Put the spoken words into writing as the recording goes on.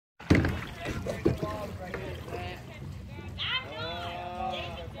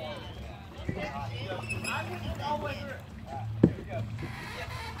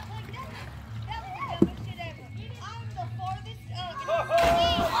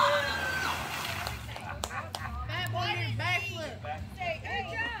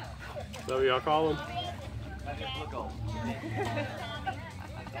So y'all call him?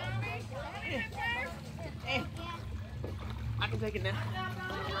 I can take it now.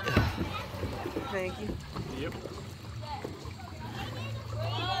 Thank you. Yep.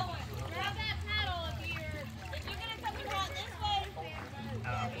 Grab that paddle if you're gonna come around this way.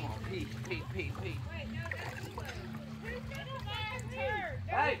 Come on, Pete.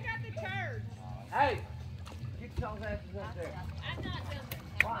 Hey! Hey! Get y'all's asses up there. I'm not jumping.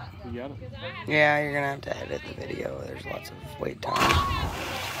 Why? You got it. Yeah, you're gonna have to edit the video. There's lots of wait time.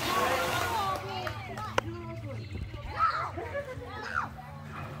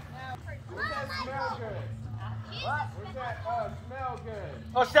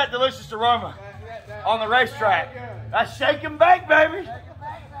 What's that delicious aroma on the racetrack? That's shake and bake, baby.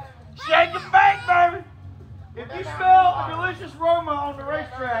 Shake and bake, baby. If you smell a delicious aroma on the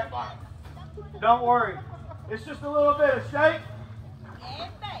racetrack, don't worry. It's just a little bit of shake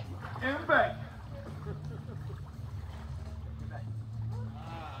and bake.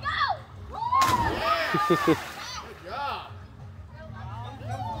 Go!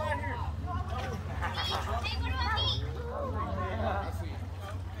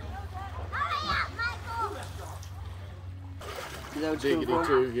 Jiggity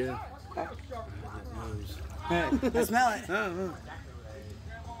too, yeah. Hey, I smell it. You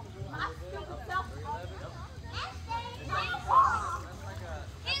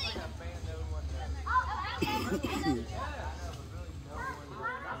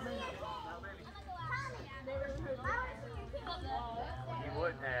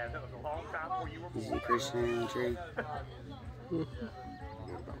wouldn't have. That was a long time before you were Is he Christian in the tree?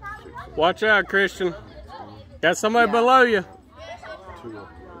 Watch out, Christian. Got somebody below you.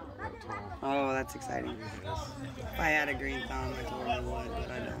 Oh, that's exciting. If I had a green thumb, I totally would, but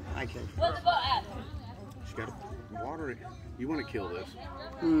I don't. I could. What's the boat at? She got water. You want to kill this?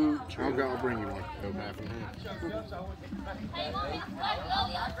 True. I'll bring you one. Go back in hand. Hey, you want me to let go?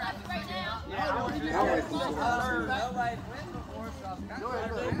 I'll grab you right now. I'll wait for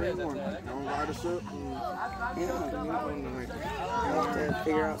you. Don't light us up. Yeah. I'll have to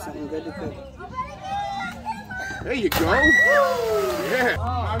figure out something good to cook. There you go. Yeah.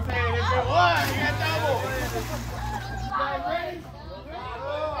 I'm saying if it was, you got double.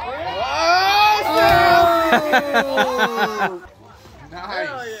 Oh, nice.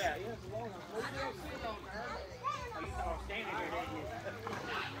 Hell yeah.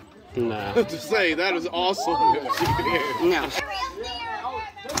 Nah. To say that is awesome. That she did. No.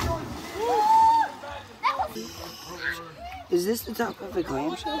 Is this the top of the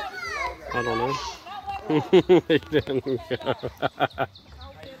clamshell? I don't know. He didn't go.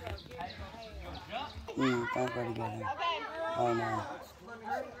 Don't go together. Oh no.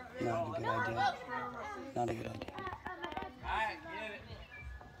 Not a good idea. Not a good idea.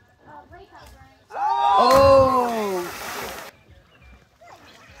 Oh!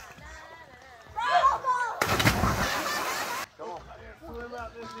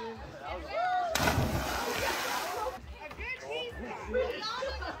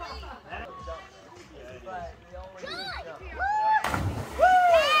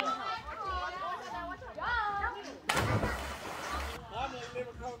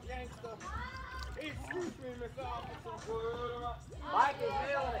 Mike is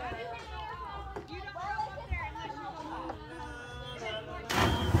feeling it.